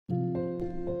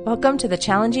Welcome to the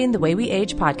Challenging the Way We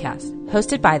Age podcast,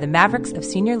 hosted by the Mavericks of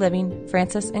Senior Living,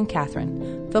 Francis and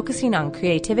Catherine, focusing on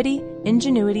creativity,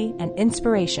 ingenuity, and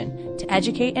inspiration to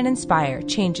educate and inspire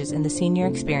changes in the senior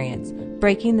experience,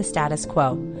 breaking the status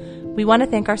quo. We want to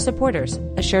thank our supporters,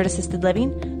 Assured Assisted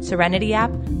Living, Serenity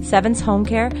App, Sevens Home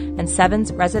Care, and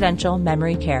Sevens Residential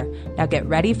Memory Care. Now get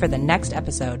ready for the next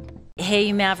episode.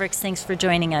 Hey Mavericks, thanks for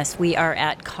joining us. We are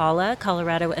at CALA,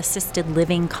 Colorado Assisted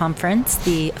Living Conference,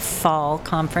 the Fall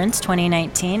Conference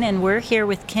 2019, and we're here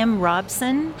with Kim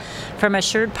Robson from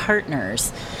Assured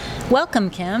Partners. Welcome,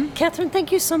 Kim. Catherine,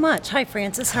 thank you so much. Hi,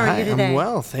 Francis. How are you today? I'm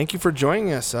well. Thank you for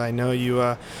joining us. I know you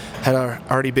had a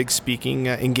already big speaking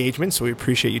engagement, so we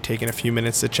appreciate you taking a few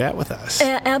minutes to chat with us.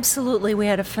 Absolutely. We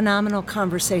had a phenomenal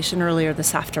conversation earlier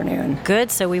this afternoon.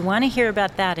 Good. So we want to hear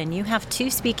about that. And you have two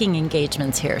speaking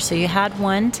engagements here. So you had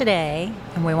one today,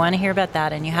 and we want to hear about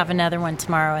that. And you have another one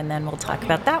tomorrow, and then we'll talk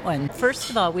about that one. First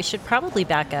of all, we should probably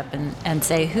back up and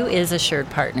say who is Assured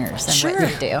Partners and what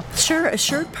you do. Sure.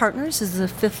 Assured Partners is the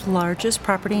fifth largest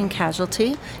property and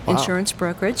casualty insurance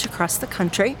brokerage across the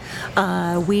country.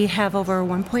 We have over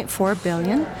 $1.4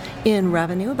 billion in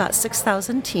revenue, about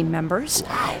 6,000 team members.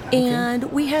 Wow.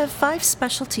 And we have 5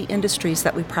 specialty industries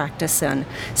that we practice in.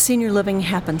 Senior living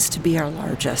happens to be our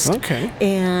largest. Okay.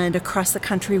 And across the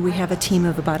country, we have a team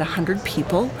of about 100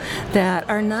 people that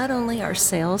are not only our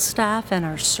sales staff and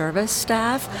our service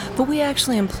staff, but we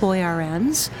actually employ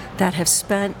RNs that have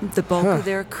spent the bulk of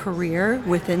their career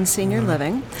within senior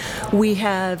living. We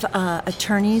have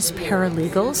attorneys,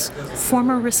 paralegals,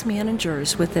 former risk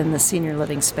managers within the senior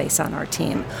living space on our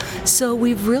team. So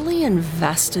we've really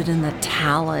invested in the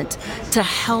talent to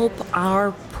help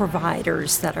our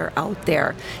providers that are out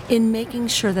there in making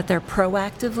sure that they're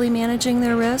proactively managing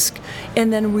their risk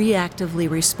and then reactively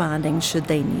responding should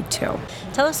they need to.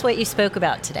 Tell us what you spoke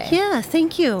about today. Yeah,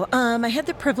 thank you. I had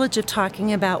the privilege of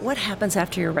talking about what happens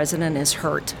after your resident is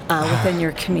hurt within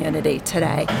your community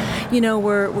today. You know,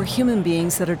 we're human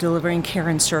beings that are delivering care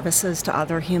and services to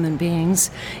other human beings,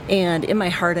 and in my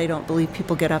heart, I don't believe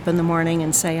people get up in the morning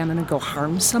and say, I'm going to go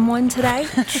harm someone today.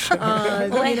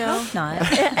 I hope not.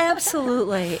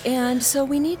 Absolutely. And so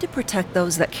we need to protect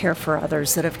those that care for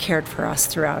others that have cared for us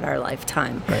throughout our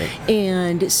lifetime. Right.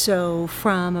 And so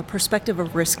from a perspective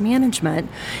of risk management,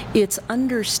 it's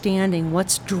understanding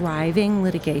what's driving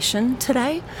litigation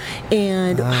today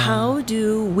and how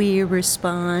do we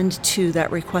respond to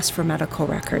that request for medical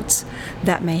records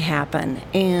that may happen.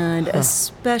 And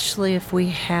especially if we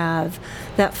have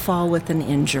that fall with an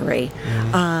injury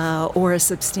or a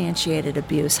substantiated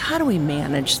abuse, how do we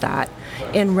manage that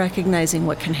and recognizing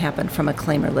what can happen from a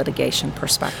claim or litigation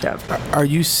perspective? Are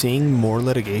you seeing more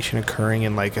litigation occurring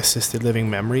in like assisted living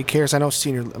memory cares?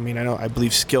 I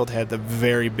believe Skilled had the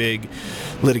very big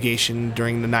litigation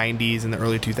during the 90s and the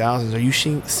early 2000s. Are you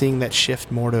seeing that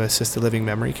shift more to assisted living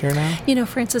memory care now? You know,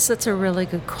 Francis, that's a really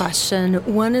good question.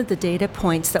 One of the data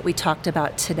points that we talked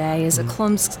about today is a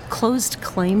closed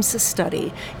claims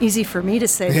study. Easy for me to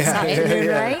say this afternoon,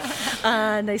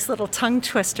 right? Nice little tongue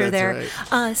twister there.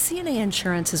 Right. CNA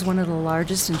Insurance is one of the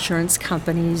largest insurance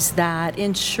companies that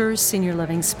insures senior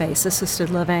living space, assisted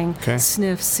living,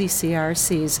 SNFs,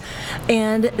 CCRCs,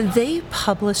 and they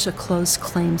publish a closed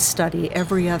claims study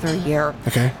every other year.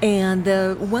 Okay. And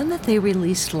the one that they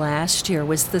released last year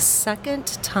was the second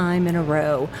time in a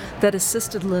row that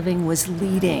assisted living was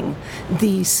leading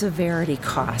the severity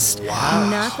cost. Wow.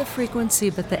 Not the frequency,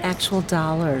 but the actual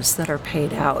dollars that are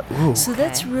paid out. Ooh. So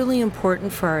that's really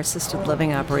important for our assisted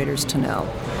living operators to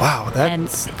know. Wow,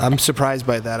 I'm surprised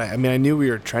by that. I mean, I knew we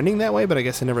were trending that way, but I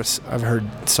guess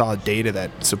saw data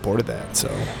that supported that.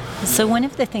 So one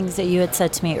of the things that you had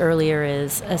said to me earlier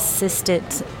is assisted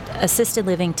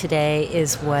living today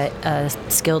is what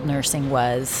skilled nursing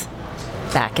was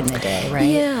back in the day, right?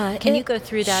 Yeah. Can you go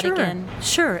through that again?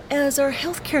 Sure. As our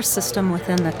healthcare system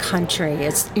within the country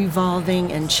is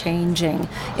evolving and changing,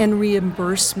 and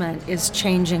reimbursement is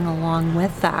changing along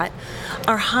with that,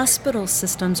 our hospital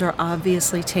systems are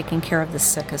obviously taking care of the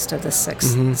sickest of the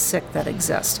sick that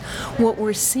exist. What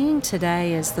we're seeing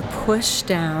today is the push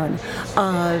down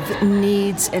of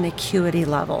needs and acuity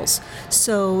levels.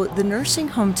 So the nursing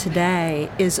home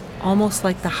today is almost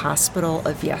like the hospital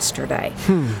of yesterday.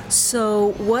 So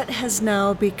what has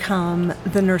now become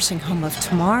the nursing home of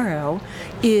tomorrow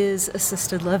is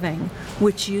assisted living,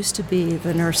 which used to be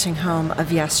the nursing home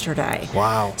of yesterday.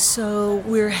 Wow. So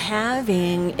we're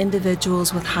having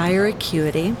individuals with higher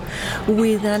acuity.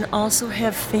 We then also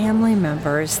have family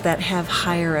members that have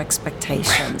higher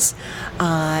expectations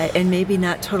and maybe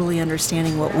not totally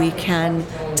understanding what we can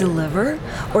deliver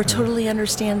or totally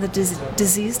understand the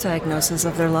disease diagnosis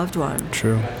of their loved one.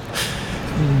 True.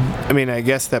 I mean, I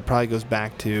guess that probably goes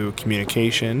back to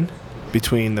communication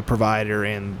between the provider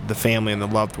and the family and the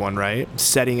loved one, right?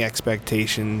 Setting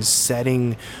expectations,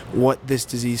 setting what this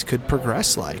disease could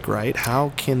progress like, right?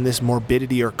 How can this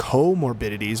morbidity or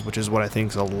comorbidities, which is what I think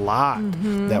is a lot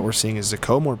that we're seeing as a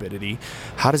comorbidity,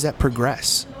 how does that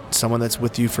progress? Someone that's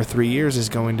with you for 3 years is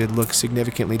going to look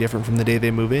significantly different from the day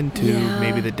they move into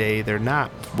maybe the day they're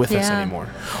not with us anymore.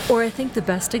 Or I think the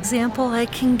best example I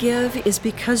can give is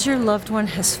because your loved one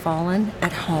has fallen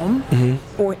at home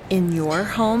or in your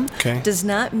home does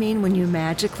not mean when you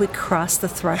magically cross the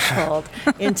threshold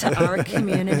into our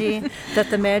community that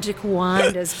the magic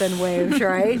wand has been waved,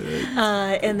 right?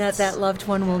 And that loved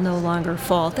one will no longer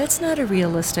fall. That's not a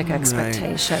realistic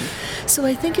expectation. Right. So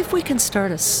I think if we can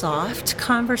start a soft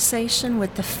conversation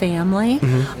with the family,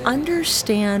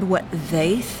 understand what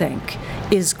they think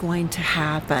is going to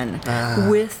happen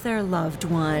with their loved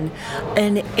one,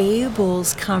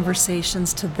 enables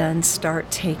conversations to then start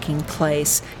taking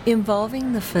place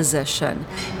involving the physician,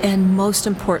 and most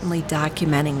importantly,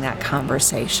 documenting that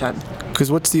conversation.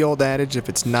 Because what's the old adage? If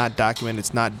it's not documented,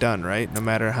 it's not done, right? No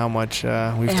matter how much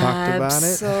we've talked about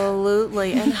it.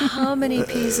 Absolutely. And how many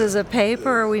pieces of paper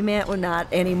are we meant? Well, not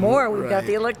anymore. We've got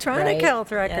the electronic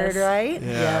health record, right?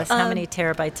 Yes. How many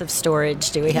terabytes of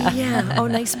storage do we have? Yeah. Oh,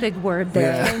 nice big word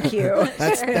there. Yeah. Thank you.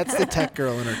 That's the tech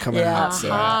girl in her coming out.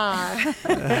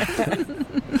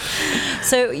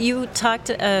 So you talked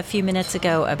a few minutes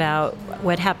ago about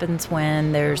what happens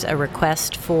when there's a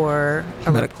request for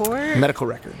a report? Medical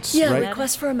records, yeah, right?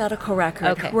 Request for a medical record.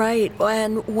 Okay. Right.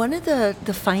 And one of the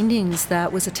findings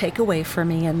that was a takeaway for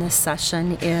me in this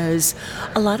session is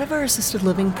a lot of our assisted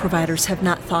living providers have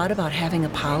not thought about having a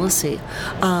policy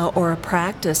or a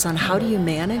practice on how do you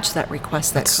manage that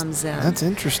request that comes in. That's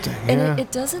interesting. And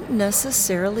it doesn't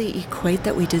necessarily equate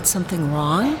that we did something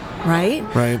wrong, right?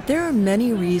 Right. There are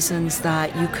many reasons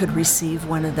that you could receive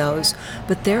one of those,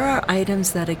 but there are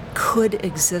items that could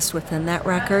exist within that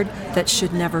record that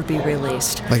should never be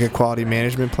released. Like a quality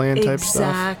management plan type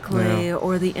stuff? Exactly,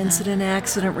 or the incident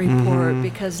accident report,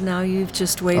 because now you've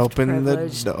just waived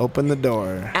privilege. Open the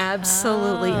door.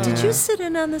 Absolutely. Did you sit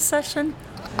in on the session?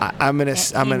 I'm gonna.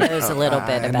 He knows a little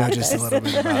bit about I know just a little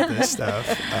bit about this stuff.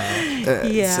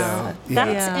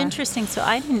 That's interesting. So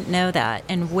I didn't know that.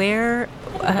 And where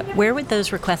would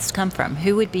those requests come from?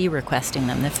 Who would be requesting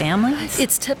them? The families?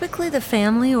 It's typically the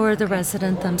family or the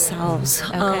resident themselves.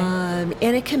 Okay. And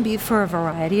it can be for a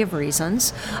variety of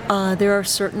reasons. There are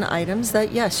certain items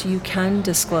that, yes, you can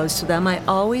disclose to them. I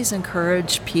always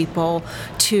encourage people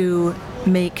to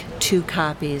make 2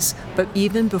 copies, but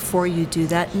even before you do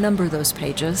that, number those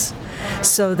pages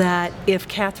so that if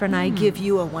Catherine and I give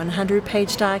you a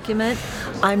 100-page document,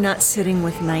 I'm not sitting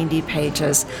with 90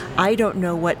 pages. I don't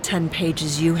know what 10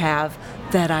 pages you have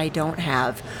that I don't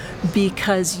have,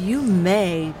 because you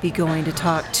may be going to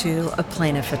talk to a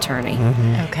plaintiff attorney.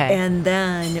 Okay. And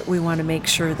then we want to make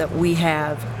sure that we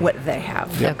have what they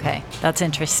have. Yep. Okay. That's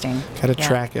interesting. Got to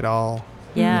track it all.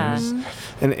 Yeah.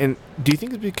 And do you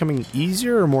think it's becoming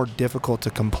easier or more difficult to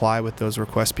comply with those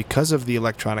requests because of the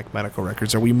electronic medical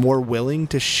records? Are we more willing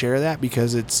to share that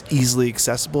because it's easily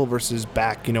accessible versus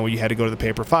back, where you had to go to the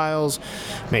paper files,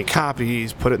 make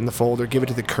copies, put it in the folder, give it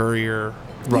to the courier,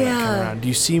 run it around? Do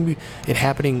you see it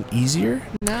happening easier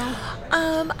now?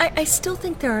 I still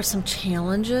think there are some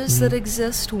challenges that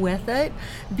exist with it,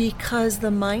 because the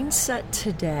mindset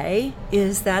today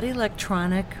is that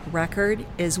electronic record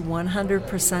is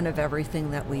 100% of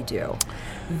everything that we do.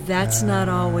 That's not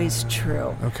always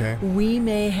true. Okay. We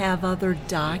may have other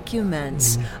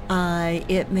documents.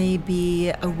 It may be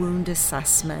a wound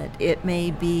assessment. It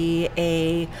may be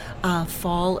a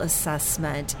fall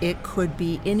assessment. It could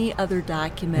be any other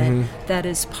document that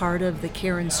is part of the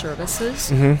care and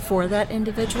services for that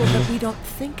individual that we don't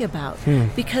think about,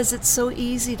 because it's so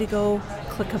easy to go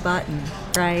click a button,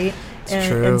 right?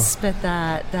 And spit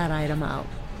that item out.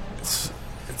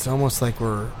 It's almost like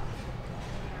we're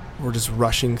just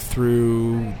rushing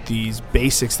through these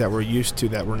basics that we're used to,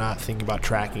 that we're not thinking about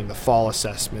tracking: the fall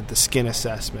assessment, the skin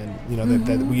assessment,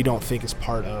 that we don't think is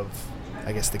part of,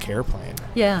 I guess, the care plan.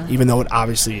 Yeah. Even though it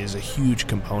obviously is a huge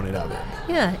component of it.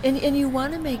 Yeah, and you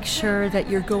want to make sure that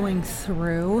you're going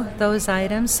through those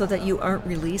items so that you aren't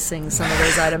releasing some of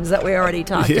those items that we already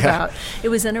talked about. It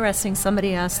was interesting.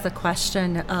 Somebody asked the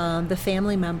question, the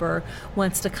family member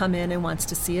wants to come in and wants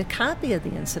to see a copy of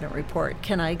the incident report.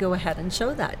 Can I go ahead and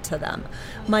show that to them?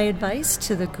 My advice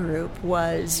to the group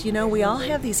was, we all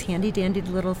have these handy-dandy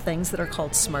little things that are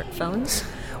called smartphones.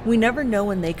 We never know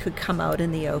when they could come out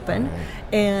in the open.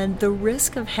 And the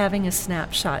risk of having a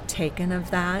snapshot taken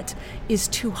of that is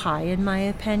too high, in my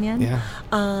opinion. Yeah.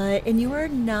 And you are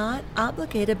not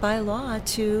obligated by law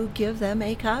to give them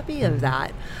a copy of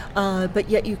that. But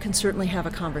yet you can certainly have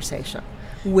a conversation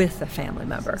with a family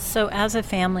member. So as a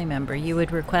family member, you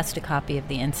would request a copy of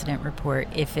the incident report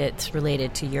if it's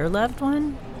related to your loved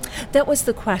one? That was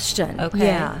the question. Okay.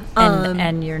 Yeah.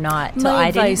 And you're not. So I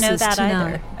didn't know that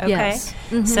either. Not. Okay. Yes.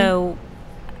 Mm-hmm. So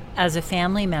as a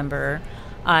family member,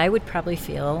 I would probably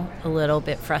feel a little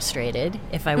bit frustrated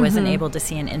if I wasn't able to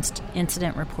see an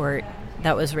incident report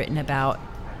that was written about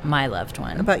my loved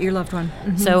one. About your loved one.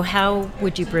 Mm-hmm. So how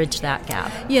would you bridge that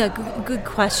gap? Yeah, good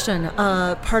question.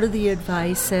 Part of the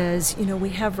advice is, we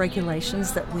have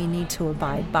regulations that we need to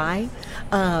abide by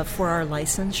for our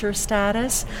licensure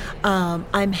status.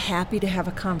 I'm happy to have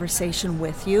a conversation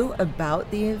with you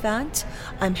about the event.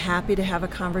 I'm happy to have a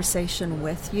conversation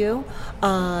with you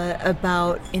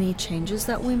about any changes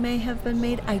that we may have been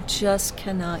made. I just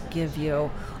cannot give you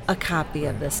a copy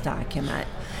of this document.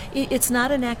 It's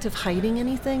not an act of hiding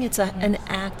anything. It's an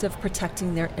act of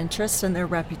protecting their interests and their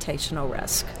reputational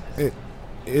risk.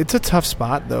 It's a tough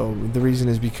spot, though. The reason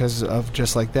is because of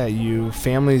just like that.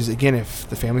 Families, again, if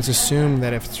the families assume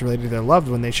that if it's related to their loved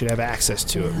one, they should have access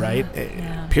to it, right?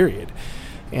 Yeah. Period.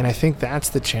 And I think that's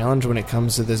the challenge when it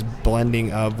comes to this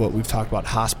blending of what we've talked about,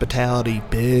 hospitality,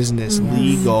 business,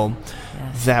 legal,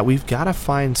 that we've got to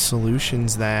find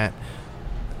solutions that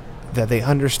they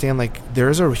understand, like,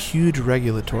 there's a huge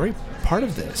regulatory part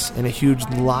of this and a huge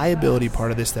liability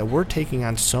part of this, that we're taking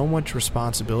on so much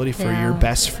responsibility for your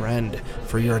best friend,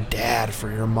 for your dad,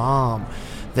 for your mom,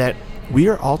 that we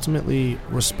are ultimately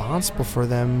responsible for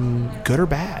them, good or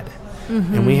bad.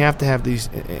 And we have to have these,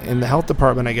 and the health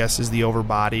department, I guess, is the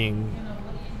overbodying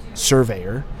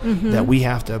surveyor that we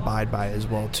have to abide by as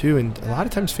well, too. And a lot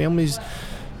of times families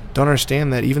don't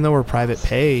understand that even though we're private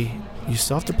pay, you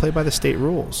still have to play by the state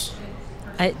rules.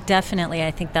 Definitely, I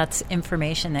think that's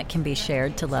information that can be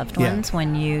shared to loved ones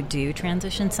when you do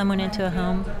transition someone into a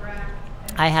home.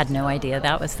 I had no idea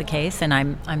that was the case, and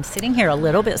I'm sitting here a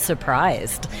little bit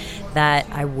surprised that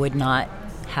I would not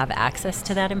have access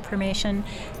to that information.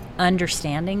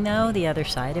 Understanding, though, the other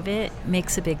side of it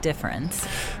makes a big difference.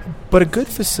 But a good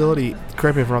facility,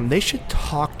 correct me if I'm wrong, they should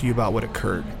talk to you about what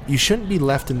occurred. You shouldn't be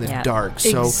left in the dark.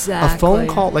 So a phone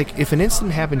call, like if an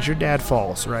incident happens, your dad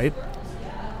falls, right?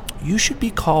 You should be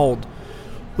called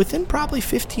within probably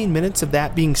 15 minutes of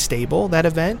that being stable, that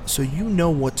event, so you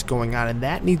know what's going on. And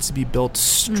that needs to be built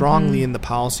strongly in the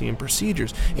policy and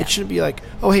procedures. It shouldn't be like,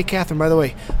 oh, hey, Catherine, by the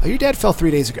way, your dad fell 3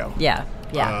 days ago. Yeah.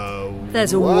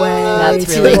 That's that's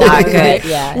really not good.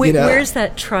 Yeah. Where's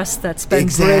that trust that's been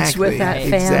bridged with that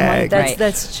family?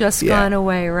 That's just gone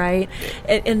away, right?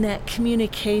 And that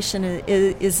communication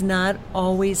is not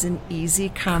always an easy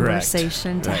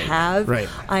conversation to have. Right.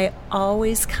 I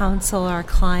always counsel our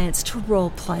clients to role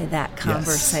play that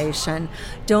conversation.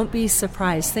 Don't be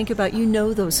surprised. Think about,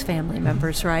 those family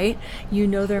members, right? You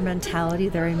know their mentality,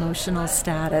 their emotional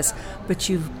status, but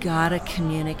you've got to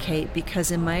communicate, because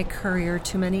in my career,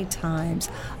 too many times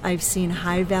I've seen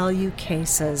high-value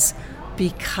cases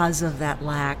because of that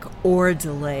lack or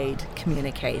delayed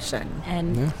communication.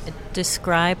 And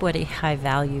describe what a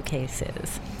high-value case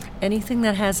is. Anything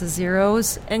that has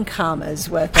zeros and commas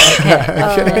with it. Right.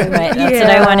 That's what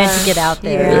I wanted to get out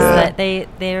there, is that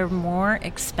they're more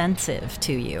expensive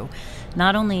to you,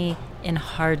 not only in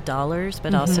hard dollars,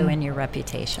 but also in your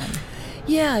reputation.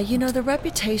 Yeah, the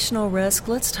reputational risk,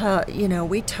 let's talk,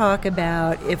 we talk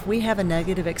about, if we have a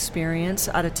negative experience,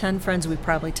 out of 10 friends, we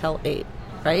probably tell 8,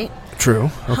 right?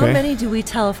 True. Okay. How many do we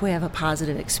tell if we have a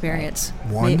positive experience?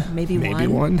 One. Maybe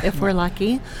one, if we're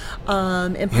lucky.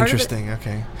 And part Interesting, of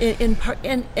it,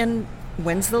 okay. And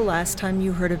when's the last time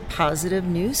you heard a positive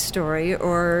news story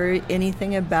or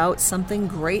anything about something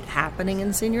great happening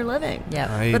in senior living?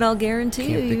 Yeah. But I'll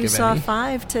guarantee you saw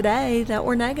 5 today that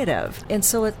were negative. And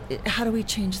so how do we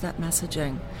change that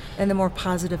messaging? And the more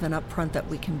positive and upfront that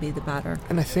we can be, the better.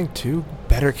 And I think, too,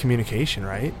 better communication,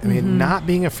 right? I mean, not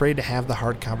being afraid to have the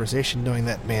hard conversation, knowing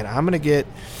that, man,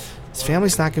 this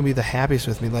family's not going to be the happiest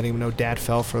with me letting them know dad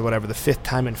fell for the 5th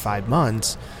time in 5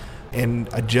 months. And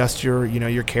adjust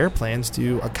your care plans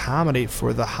to accommodate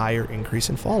for the higher increase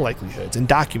in fall likelihoods, and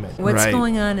document what's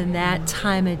going on in that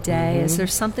time of day. Is there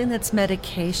something that's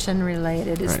medication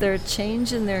related? Is there a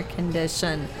change in their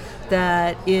condition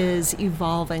that is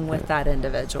evolving with that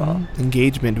individual?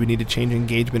 Engagement. Do we need to change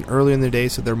engagement earlier in the day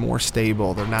so they're more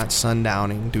stable, they're not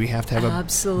sundowning? Do we have to have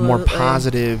a more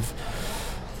positive,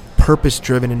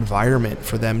 purpose-driven environment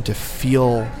for them to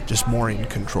feel just more in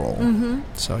control?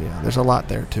 So there's a lot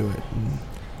there to it.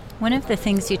 One of the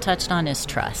things you touched on is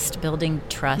trust, building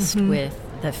trust with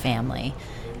the family.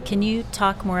 Can you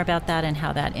talk more about that and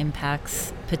how that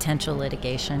impacts potential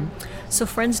litigation? So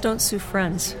friends don't sue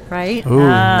friends, right?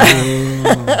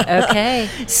 Okay.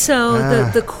 So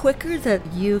the quicker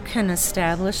that you can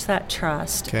establish that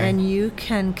trust and you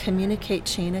can communicate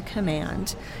chain of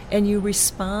command and you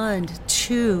respond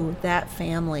to that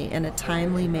family in a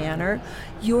timely manner,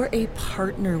 you're a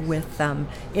partner with them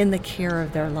in the care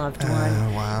of their loved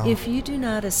one. Wow. If you do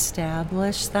not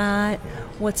establish that,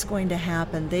 what's going to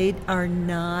happen? They are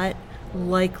not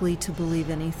likely to believe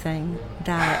anything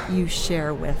that you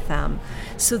share with them.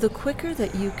 So the quicker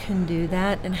that you can do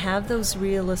that and have those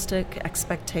realistic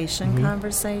expectation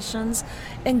conversations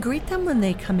and greet them when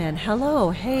they come in.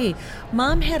 Hello, hey,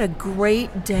 Mom had a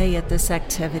great day at this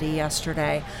activity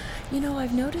yesterday. You know,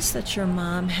 I've noticed that your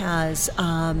mom has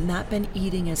not been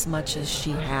eating as much as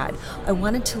she had. I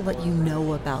wanted to let you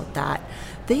know about that.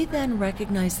 They then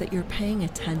recognize that you're paying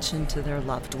attention to their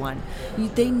loved one.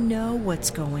 They know what's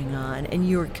going on, and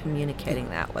you're communicating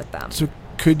that with them. So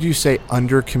could you say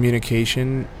under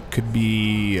communication could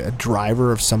be a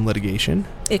driver of some litigation?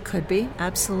 It could be,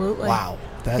 absolutely. Wow.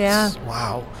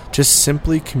 Wow. Just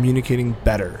simply communicating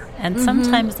better. And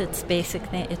sometimes it's basic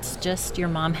thing. It's just your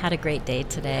mom had a great day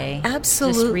today.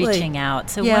 Absolutely. Just reaching out.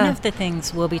 So one of the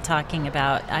things we'll be talking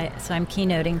about, so I'm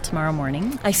keynoting tomorrow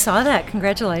morning. I saw that.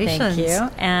 Congratulations. Thank you.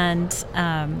 And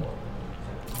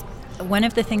one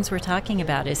of the things we're talking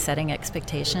about is setting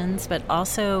expectations, but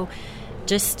also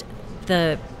just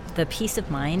the peace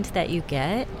of mind that you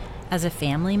get as a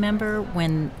family member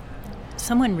when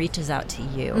someone reaches out to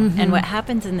you. And what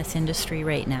happens in this industry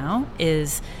right now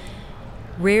is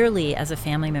rarely as a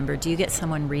family member do you get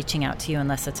someone reaching out to you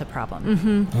unless it's a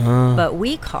problem. But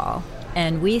we call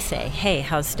and we say, hey,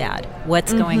 how's Dad?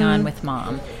 What's going on with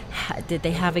Mom? Did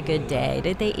they have a good day?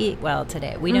 Did they eat well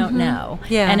today? We don't know.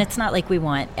 And it's not like we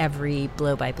want every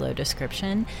blow-by-blow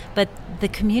description, but the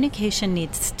communication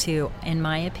needs to, in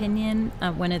my opinion,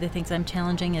 one of the things I'm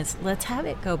challenging is let's have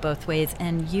it go both ways.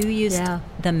 And you used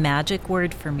the magic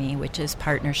word for me, which is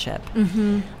partnership.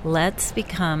 Let's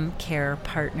become care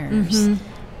partners.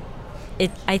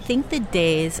 I think the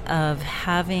days of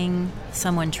having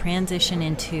someone transition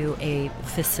into a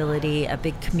facility, a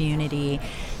big community,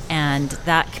 and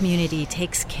that community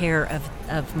takes care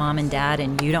of Mom and Dad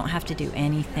and you don't have to do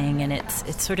anything, and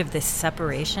it's sort of this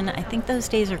separation, I think those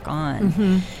days are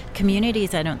gone.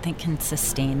 Communities, I don't think, can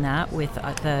sustain that with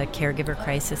the caregiver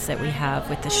crisis that we have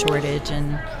with the shortage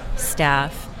and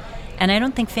staff. And I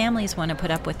don't think families want to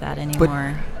put up with that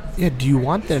anymore. Do you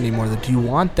want that anymore? Do you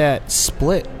want that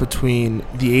split between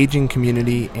the aging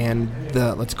community and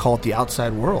the, let's call it, the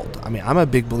outside world? I mean, I'm a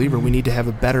big believer we need to have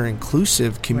a better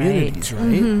inclusive communities,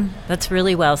 right? That's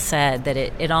really well said, that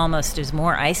it almost is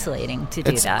more isolating to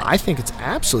do that. I think it's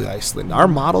absolutely isolating. Our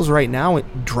models right now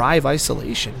drive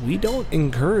isolation. We don't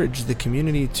encourage the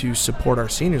community to support our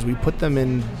seniors. We put them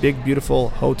in big, beautiful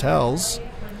hotels.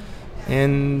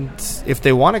 And if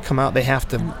they want to come out, they have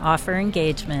to offer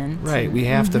engagement. Right. We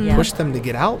have to push them to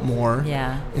get out more.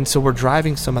 Yeah. And so we're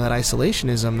driving some of that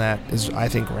isolationism that is, I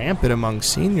think, rampant among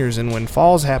seniors. And when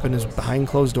falls happen is behind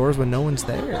closed doors when no one's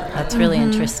there. That's really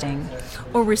interesting.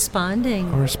 Or responding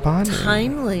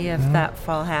timely if that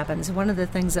fall happens. One of the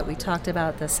things that we talked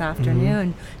about this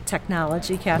afternoon,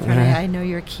 technology, Catherine, I know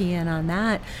you're key in on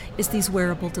that, is these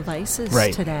wearable devices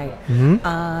today.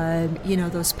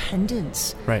 Those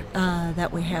pendants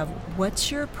that we have.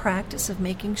 What's your practice of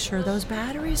making sure those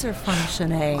batteries are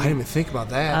functioning? I didn't even think about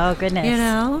that. Oh,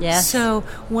 goodness. Yes. So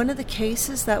one of the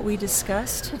cases that we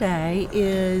discussed today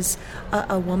is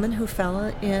a woman who fell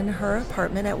in her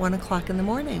apartment at 1 o'clock in the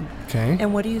morning. Okay.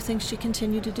 And what do you think she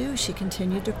continued to do? She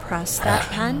continued to press that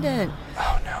pendant.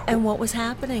 Oh, no. And what was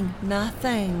happening?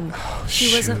 Nothing.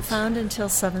 She wasn't found until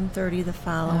 7:30 the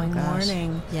following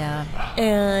morning. Yeah.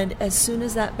 And as soon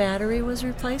as that battery was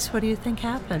replaced, what do you think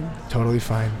happened? Totally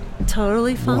fine.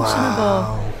 Totally functionable.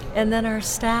 Wow. And then our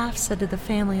staff said to the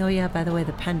family, oh, yeah, by the way,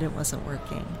 the pendant wasn't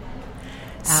working.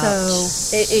 Ouch.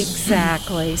 So,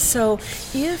 exactly. So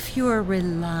if you're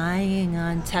relying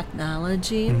on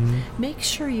technology, make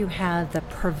sure you have the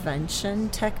prevention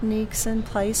techniques in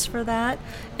place for that.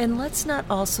 And let's not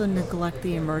also neglect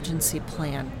the emergency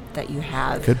plan that you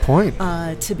have. Good point.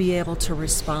 To be able to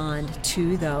respond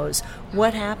to those.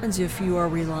 What happens if you are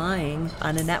relying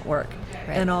on a network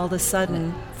and all of a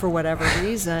sudden, for whatever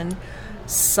reason,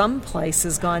 some place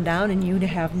has gone down and you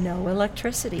have no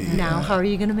electricity. Yeah. Now, how are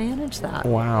you going to manage that?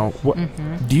 Wow. What,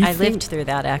 do you I lived through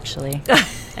that, actually.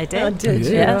 I did. Oh, did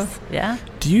you? Yes. Yeah.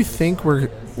 Do you think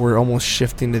we're almost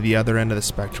shifting to the other end of the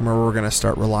spectrum where we're going to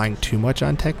start relying too much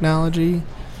on technology?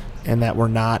 and that we're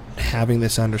not having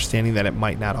this understanding that it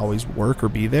might not always work or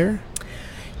be there?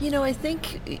 I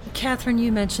think, Catherine,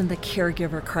 you mentioned the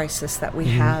caregiver crisis that we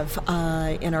have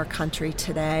in our country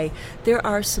today. There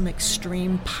are some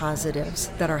extreme positives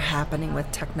that are happening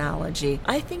with technology.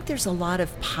 I think there's a lot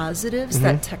of positives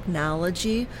that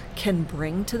technology can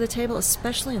bring to the table,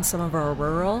 especially in some of our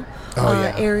rural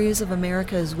areas of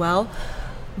America as well.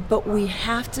 But we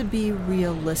have to be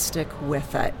realistic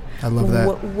with it. I love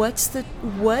that.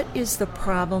 What is the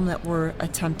problem that we're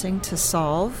attempting to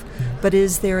solve, but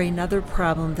is there another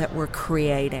problem that we're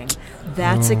creating?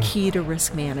 That's a key to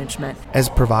risk management. As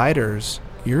providers,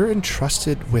 you're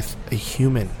entrusted with a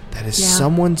human that is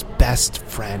someone's best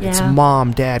friend. It's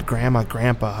mom, dad, grandma,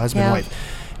 grandpa, husband, wife.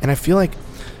 And I feel like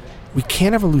we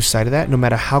can't ever lose sight of that. No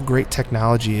matter how great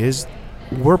technology is,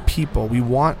 we're people. We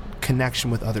want connection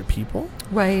with other people.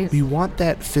 Right. We want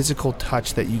that physical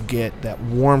touch that you get, that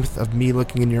warmth of me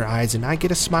looking in your eyes, and I get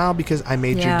a smile because I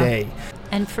made your day.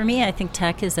 And for me, I think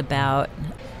tech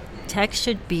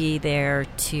should be there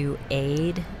to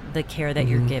aid the care that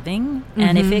you're giving.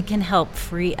 And if it can help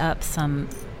free up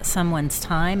someone's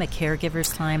time, a caregiver's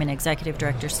time, an executive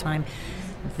director's time,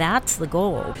 that's the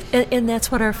goal. And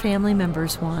that's what our family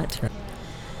members want. Right.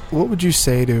 What would you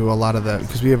say to a lot of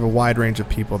because we have a wide range of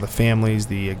people, the families,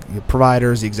 the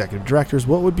providers, the executive directors,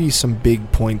 what would be some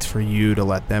big points for you to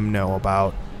let them know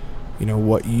about,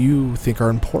 what you think are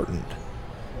important?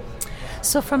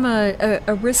 So from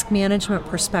a risk management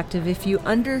perspective, if you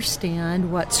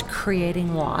understand what's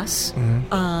creating loss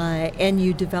and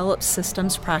you develop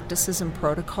systems, practices, and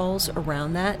protocols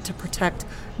around that to protect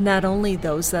not only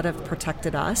those that have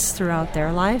protected us throughout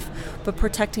their life, but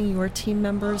protecting your team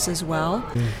members as well.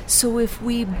 So if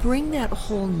we bring that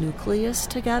whole nucleus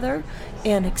together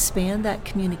and expand that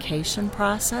communication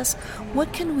process,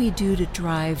 what can we do to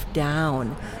drive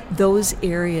down those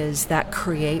areas that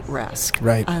create risk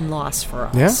and loss for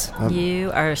us? Yeah.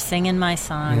 You are singing my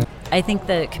song. Yeah. I think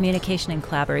the communication and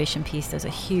collaboration piece is a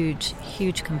huge,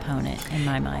 huge component in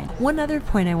my mind. One other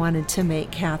point I wanted to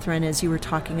make, Catherine, as you were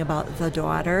talking about the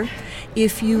daughter,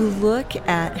 if you look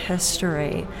at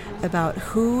history about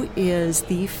who is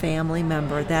the family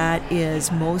member that is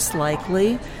most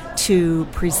likely to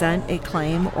present a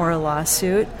claim or a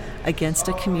lawsuit against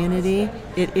a community,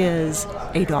 it is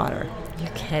a daughter. You're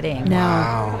kidding. No.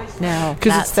 Wow. No.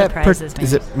 That surprises me.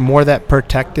 Is it more that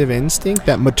protective instinct,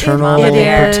 that maternal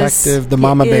protective, the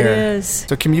mama bear? It is.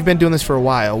 So Kim, you've been doing this for a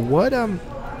while.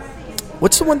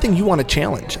 What's the one thing you want to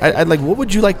challenge? I'd like, what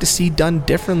would you like to see done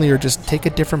differently or just take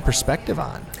a different perspective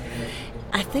on?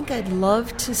 I think I'd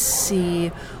love to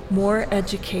see more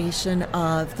education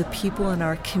of the people in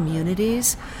our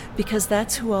communities, because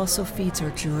that's who also feeds our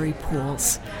jury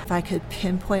pools. If I could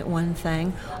pinpoint one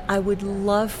thing, I would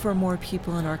love for more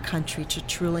people in our country to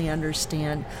truly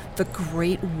understand the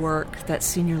great work that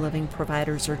senior living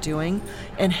providers are doing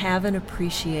and have an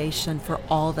appreciation for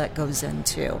all that goes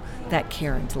into that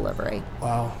care and delivery.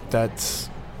 Wow, that's...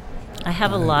 I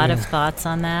have a lot of thoughts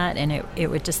on that, and it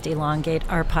would just elongate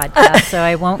our podcast, so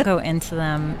I won't go into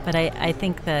them. But I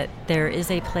think that there is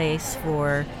a place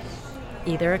for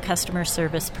either a customer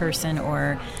service person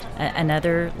or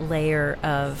another layer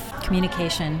of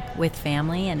communication with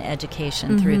family and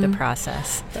education through the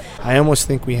process. I almost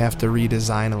think we have to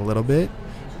redesign a little bit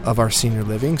of our senior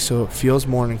living so it feels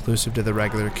more inclusive to the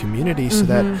regular community, so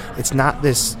that it's not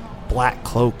this black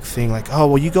cloak thing like, oh,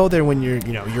 well, you go there when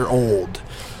you're old.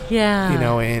 Yeah.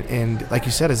 And like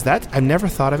you said, I've never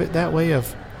thought of it that way,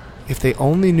 of if they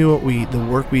only knew the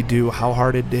work we do, how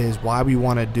hard it is, why we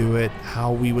want to do it,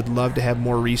 how we would love to have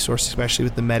more resources, especially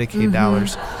with the Medicaid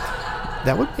dollars,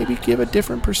 that would maybe give a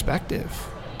different perspective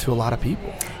to a lot of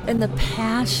people. And the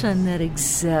passion that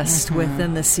exists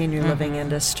within the senior living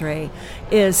industry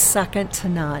is second to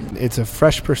none. It's a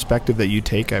fresh perspective that you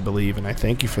take, I believe, and I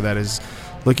thank you for that, is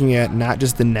looking at not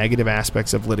just the negative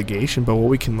aspects of litigation, but what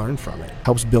we can learn from it.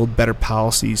 Helps build better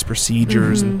policies,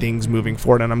 procedures, and things moving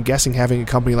forward. And I'm guessing having a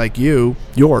company like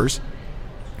yours,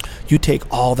 you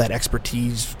take all that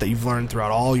expertise that you've learned throughout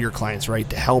all your clients, right,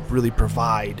 to help really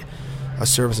provide a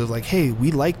service of like, hey, we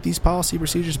like these policy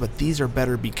procedures, but these are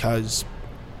better because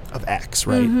of X,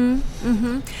 right? And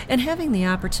having the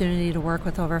opportunity to work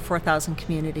with over 4,000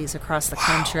 communities across the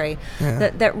country,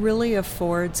 that really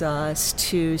affords us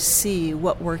to see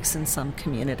what works in some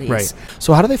communities. Right.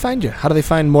 So how do they find you? How do they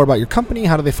find more about your company?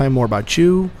 How do they find more about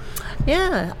you?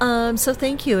 Yeah. So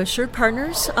thank you. Assured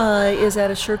Partners is at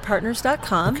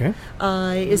assuredpartners.com.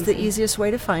 Okay. Is the easiest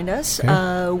way to find us.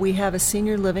 We have a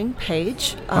senior living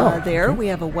page there. We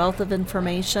have a wealth of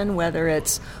information, whether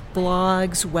it's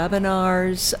blogs,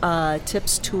 webinars,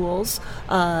 tips, tools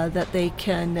that they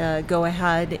can go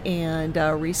ahead and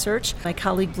research. My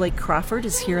colleague Blake Crawford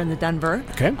is here in the Denver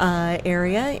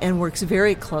area and works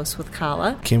very close with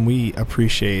CALA. Can we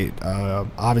appreciate,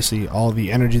 obviously, all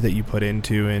the energy that you put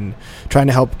into in trying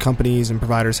to help companies and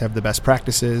providers have the best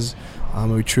practices?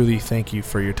 We truly thank you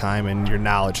for your time and your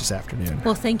knowledge this afternoon.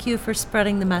 Well, thank you for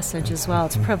spreading the message as well.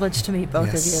 It's a privilege to meet both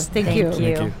of you. Thank you.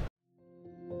 Thank you.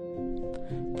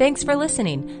 Thanks for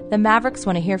listening. The Mavericks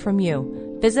want to hear from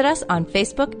you. Visit us on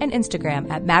Facebook and Instagram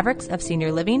at Mavericks of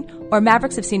Senior Living or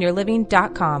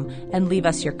mavericksofseniorliving.com and leave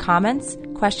us your comments,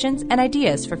 questions, and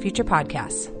ideas for future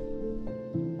podcasts.